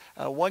about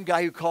one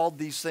guy who called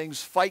these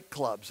things fight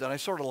clubs, and I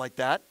sort of like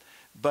that,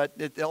 but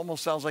it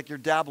almost sounds like you're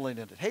dabbling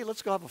in it. Hey,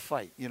 let's go have a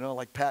fight, you know,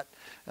 like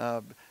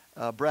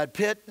Brad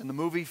Pitt in the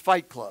movie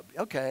Fight Club.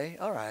 Okay,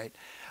 all right.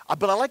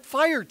 But I like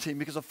fire team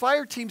because a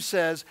fire team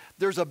says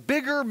there's a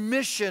bigger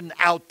mission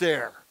out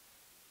there,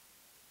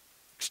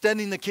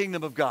 extending the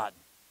kingdom of God.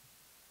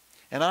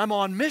 And I'm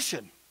on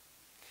mission.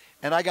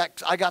 And I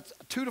got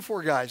 2 to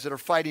 4 guys that are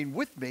fighting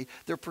with me.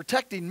 They're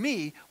protecting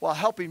me while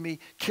helping me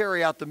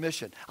carry out the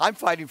mission. I'm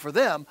fighting for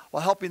them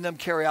while helping them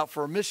carry out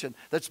for a mission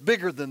that's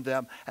bigger than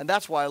them. And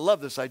that's why I love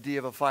this idea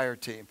of a fire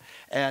team.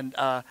 And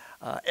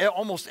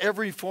almost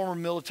every former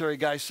military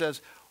guy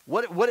says,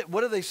 what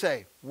do they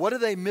say? What do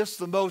they miss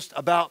the most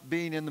about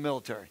being in the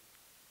military?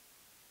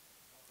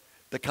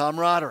 The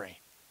camaraderie.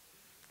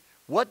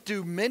 What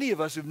do many of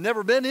us who've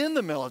never been in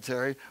the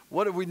military,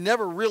 what have we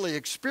never really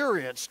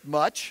experienced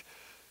much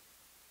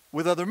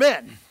with other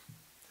men?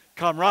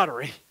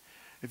 Camaraderie.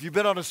 If you've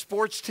been on a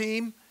sports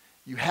team,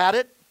 you had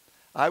it.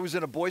 I was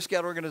in a Boy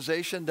Scout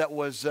organization that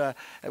was, I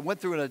went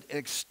through an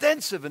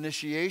extensive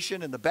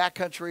initiation in the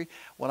backcountry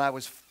when I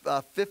was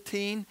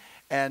 15,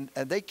 and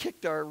they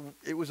kicked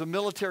it was a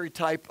military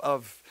type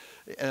of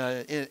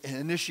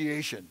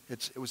initiation.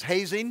 It was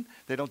hazing.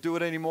 They don't do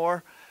it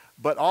anymore.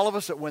 But all of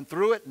us that went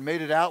through it and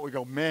made it out, we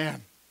go,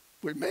 man,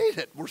 we made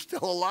it. We're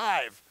still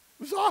alive.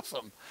 It was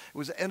awesome.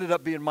 It ended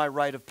up being my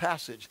rite of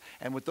passage.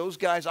 And with those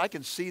guys, I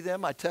can see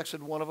them. I texted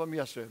one of them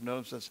yesterday. I've known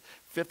them since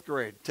 5th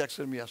grade. Texted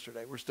them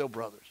yesterday. We're still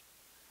brothers.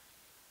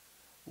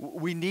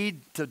 We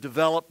need to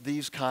develop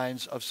these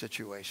kinds of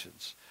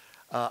situations.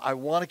 I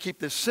want to keep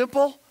this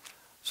simple.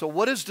 So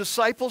what is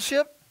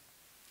discipleship?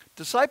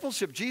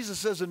 Discipleship, Jesus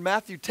says in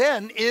Matthew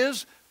 10,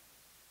 is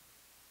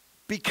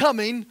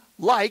becoming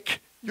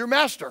like your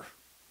master.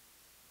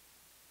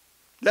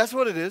 That's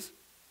what it is.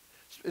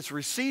 It's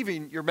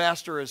receiving your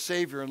master as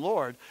Savior and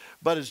Lord.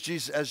 But as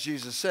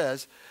Jesus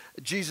says,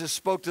 Jesus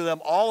spoke to them,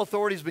 all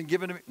authority has been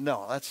given to me.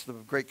 No, that's the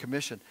Great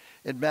Commission.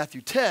 In Matthew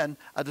 10,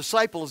 a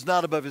disciple is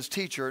not above his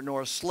teacher,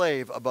 nor a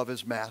slave above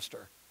his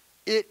master.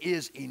 It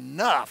is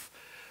enough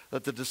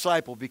that the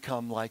disciple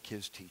become like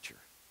his teacher,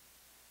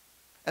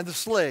 and the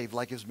slave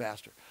like his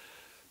master.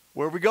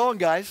 Where are we going,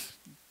 guys?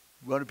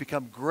 We want to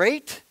become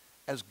great,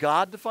 as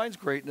God defines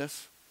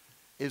greatness,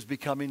 is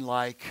becoming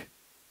like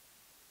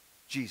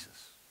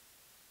Jesus.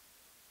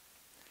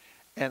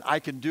 And I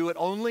can do it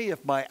only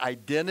if my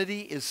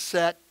identity is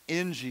set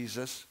in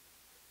Jesus,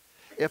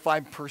 if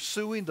I'm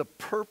pursuing the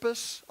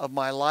purpose of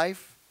my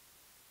life,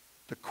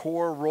 the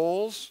core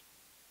roles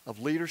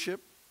of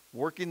leadership,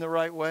 working the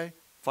right way,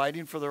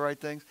 fighting for the right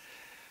things.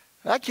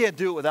 I can't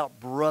do it without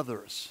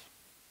brothers.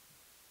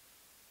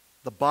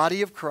 The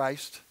body of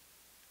Christ,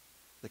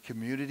 the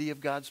community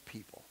of God's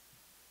people.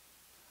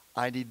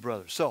 I need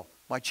brothers. So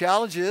my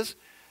challenge is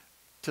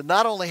to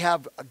not only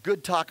have a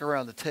good talk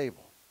around the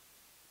table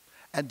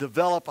and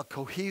develop a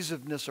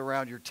cohesiveness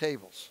around your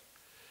tables,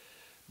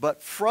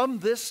 but from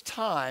this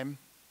time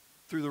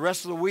through the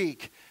rest of the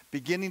week,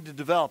 beginning to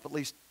develop at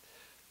least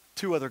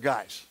 2 other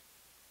guys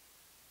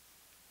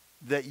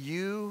that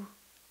you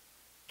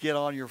get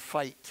on your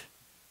fire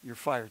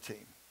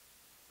team,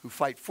 who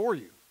fight for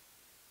you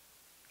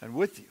and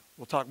with you.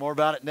 We'll talk more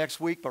about it next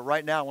week, but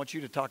right now I want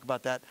you to talk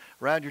about that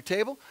around your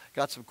table.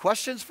 Got some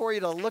questions for you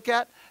to look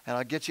at, and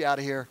I'll get you out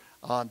of here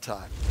on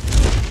time.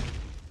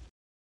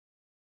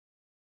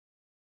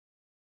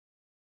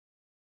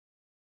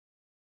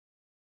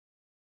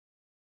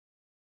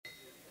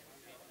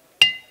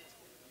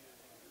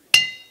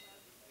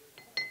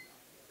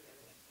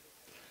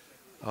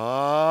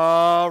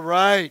 All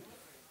right.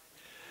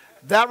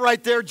 That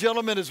right there,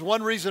 gentlemen, is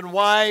one reason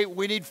why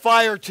we need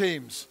fire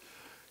teams.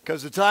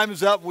 Because the time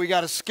is up, we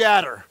got to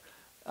scatter.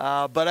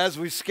 But as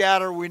we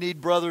scatter, we need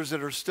brothers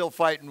that are still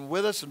fighting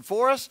with us and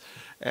for us.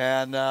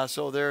 And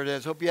so there it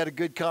is. Hope you had a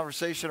good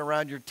conversation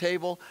around your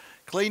table.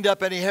 Cleaned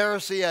up any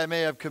heresy I may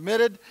have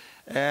committed.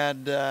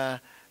 And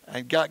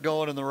got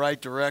going in the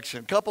right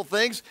direction. Couple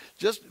things.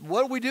 Just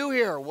what do we do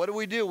here? What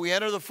do? We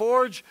enter the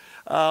forge.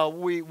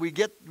 We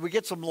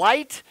get some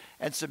light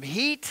and some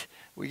heat.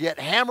 We get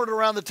hammered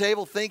around the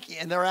table, think,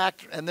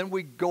 interact, and then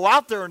we go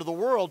out there into the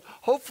world,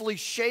 hopefully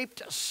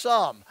shaped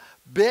some,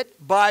 bit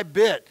by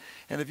bit.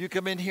 And if you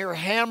come in here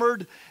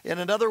hammered in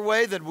another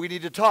way, then we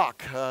need to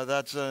talk.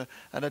 That's an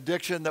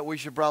addiction that we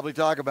should probably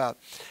talk about.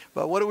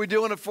 But what are we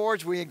doing at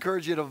Forge? We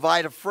encourage you to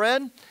invite a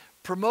friend,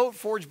 promote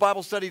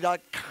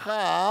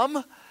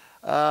forgebiblestudy.com.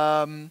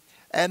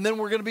 And then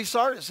we're going to be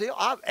starting. See,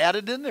 I've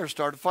added in there,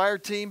 start a fire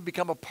team,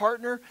 become a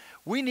partner.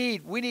 We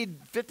need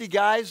 50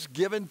 guys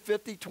giving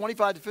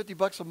 25 to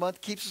 $50 a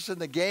month, keeps us in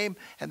the game,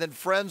 and then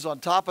friends on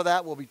top of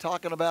that. We'll be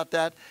talking about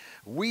that.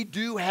 We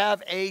do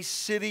have a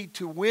city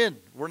to win.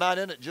 We're not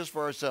in it just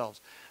for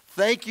ourselves.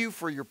 Thank you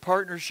for your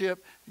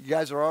partnership. You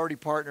guys are already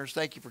partners.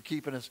 Thank you for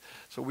keeping us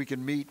so we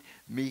can meet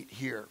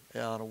here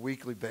on a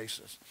weekly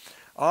basis.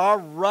 All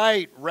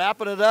right,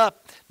 wrapping it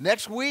up.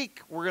 Next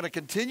week, we're going to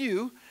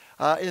continue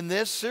in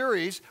this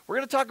series. We're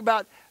going to talk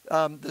about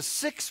the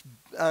six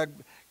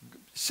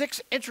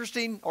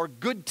interesting or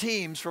good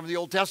teams from the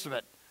Old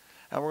Testament.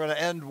 And we're going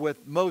to end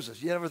with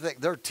Moses. You ever think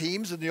there are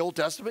teams in the Old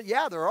Testament?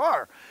 Yeah, there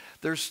are.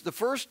 There's the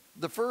first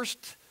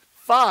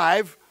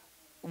 5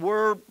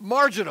 were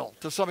marginal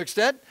to some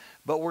extent,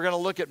 but we're going to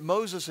look at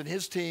Moses and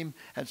his team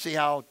and see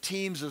how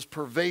teams is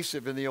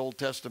pervasive in the Old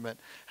Testament,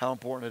 how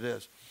important it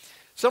is.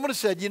 Someone has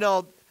said,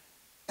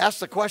 asked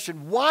the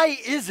question, why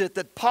is it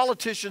that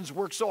politicians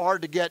work so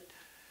hard to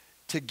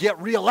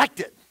get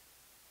reelected?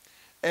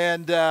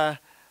 And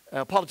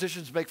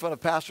politicians make fun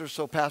of pastors,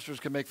 so pastors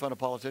can make fun of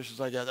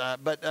politicians, I guess.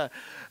 But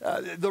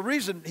the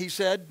reason, he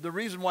said, the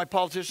reason why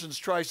politicians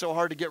try so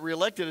hard to get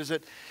reelected is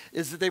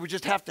that they would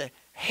just have to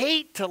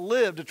hate to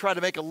live to try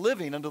to make a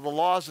living under the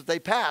laws that they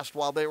passed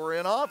while they were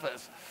in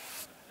office.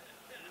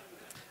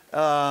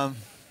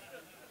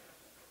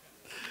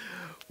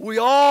 We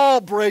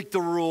all break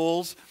the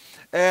rules.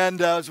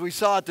 And as we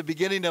saw at the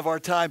beginning of our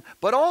time,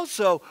 but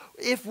also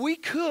if we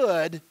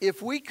could,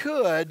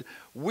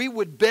 we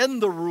would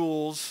bend the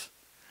rules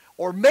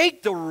or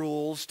make the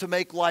rules to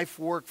make life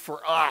work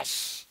for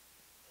us.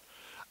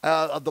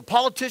 The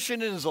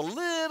politician is a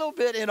little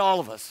bit in all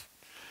of us,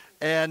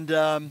 and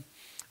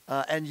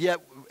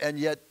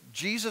yet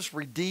Jesus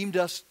redeemed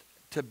us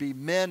to be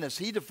men as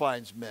He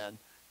defines men,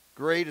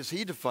 great as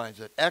He defines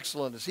it,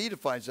 excellent as He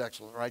defines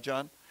excellent. Right,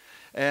 John?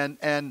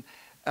 And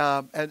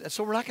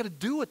so we're not going to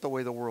do it the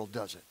way the world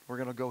does it. We're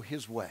going to go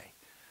His way.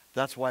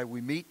 That's why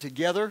we meet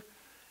together.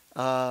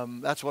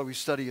 That's why we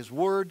study His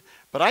Word.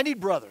 But I need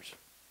brothers.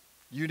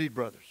 You need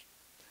brothers.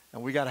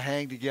 And we got to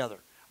hang together.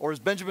 Or as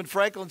Benjamin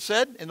Franklin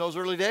said in those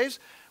early days,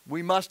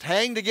 we must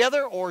hang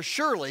together or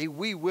surely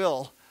we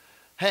will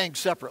hang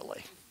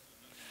separately.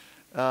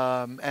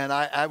 And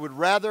I would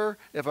rather,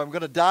 if I'm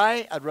going to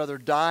die, I'd rather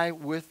die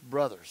with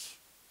brothers.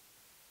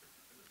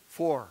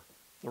 For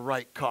the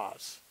right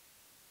cause.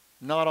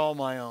 Not all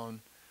my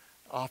own,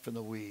 off in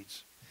the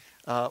weeds.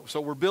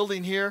 So we're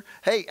building here.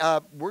 Hey,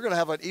 we're going to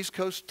have an East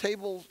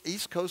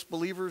Coast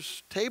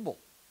believers table.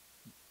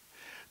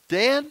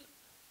 Dan,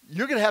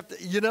 you're going to have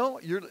to,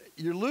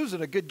 you're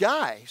losing a good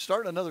guy.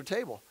 Starting another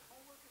table.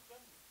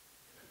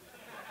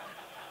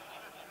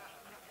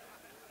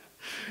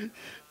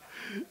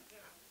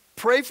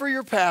 Pray for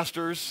your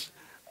pastors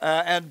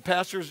and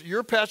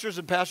your pastors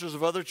and pastors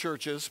of other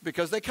churches,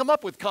 because they come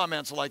up with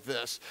comments like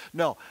this.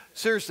 No,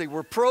 seriously,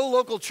 we're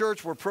pro-local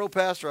church. We're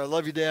pro-pastor. I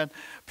love you, Dan.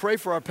 Pray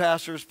for our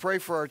pastors. Pray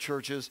for our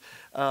churches.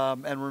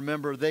 And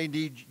remember, they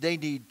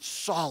need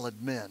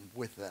solid men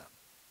with them.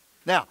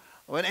 Now,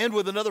 I'm going to end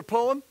with another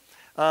poem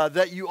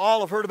that you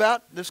all have heard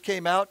about. This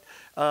came out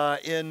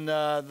in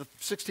the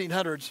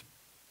 1600s.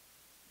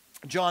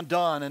 John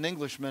Donne, an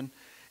Englishman,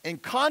 in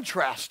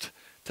contrast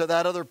to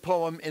that other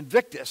poem,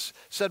 Invictus,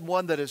 said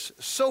one that is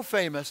so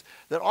famous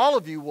that all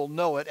of you will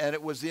know it, and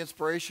it was the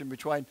inspiration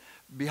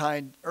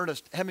behind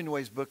Ernest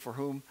Hemingway's book, For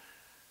Whom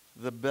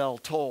the Bell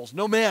Tolls.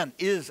 No man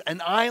is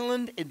an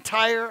island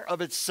entire of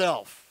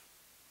itself.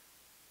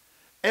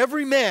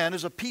 Every man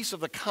is a piece of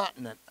the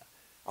continent,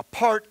 a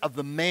part of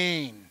the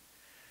main.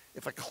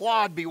 If a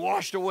clod be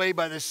washed away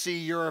by the sea,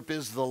 Europe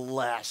is the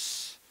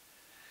less.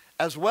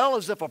 As well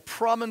as if a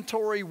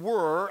promontory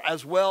were,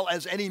 as well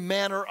as any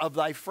manner of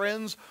thy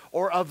friends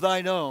or of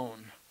thine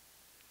own.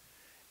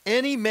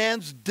 Any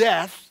man's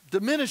death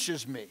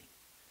diminishes me,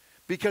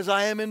 because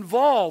I am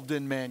involved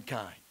in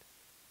mankind,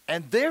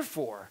 and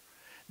therefore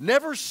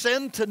never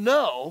send to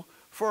know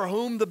for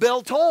whom the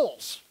bell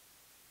tolls.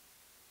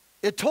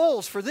 It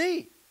tolls for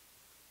thee.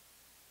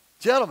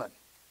 Gentlemen,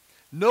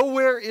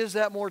 nowhere is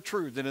that more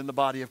true than in the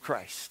body of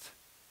Christ.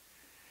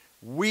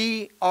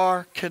 We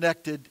are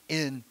connected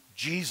in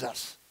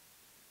Jesus.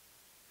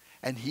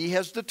 And he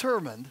has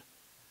determined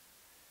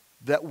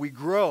that we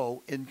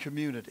grow in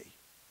community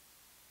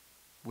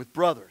with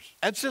brothers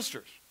and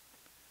sisters.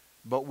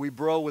 But we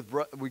grow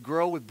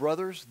with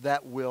brothers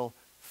that will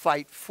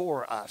fight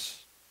for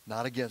us,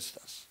 not against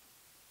us.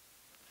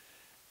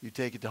 You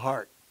take it to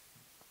heart.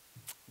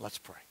 Let's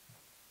pray.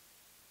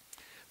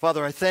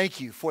 Father, I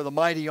thank you for the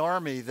mighty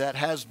army that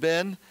has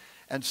been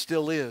and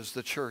still is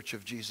the church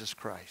of Jesus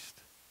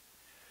Christ.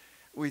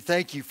 We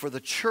thank you for the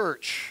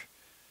church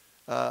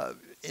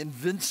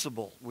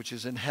invincible, which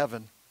is in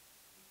heaven.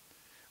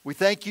 We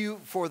thank you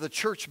for the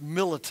church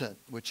militant,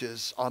 which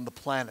is on the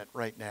planet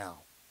right now.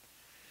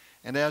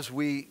 And as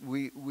we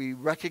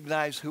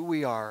recognize who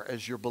we are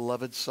as your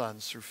beloved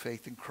sons through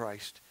faith in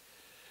Christ,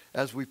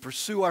 as we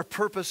pursue our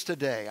purpose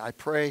today, I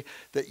pray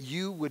that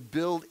you would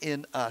build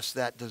in us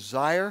that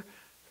desire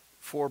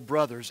for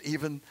brothers,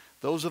 even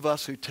those of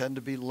us who tend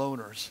to be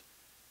loners.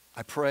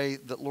 I pray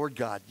that, Lord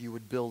God, you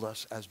would build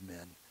us as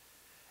men.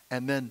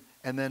 And then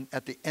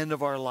at the end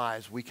of our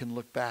lives, we can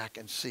look back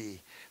and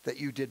see that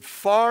you did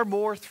far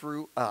more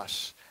through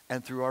us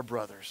and through our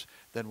brothers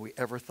than we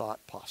ever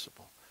thought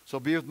possible. So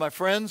be with my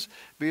friends,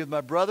 be with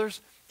my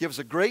brothers. Give us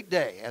a great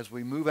day as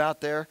we move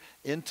out there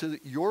into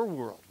your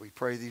world. We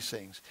pray these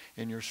things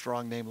in your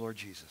strong name, Lord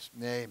Jesus.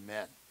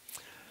 Amen.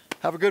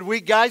 Have a good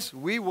week, guys.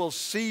 We will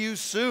see you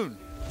soon.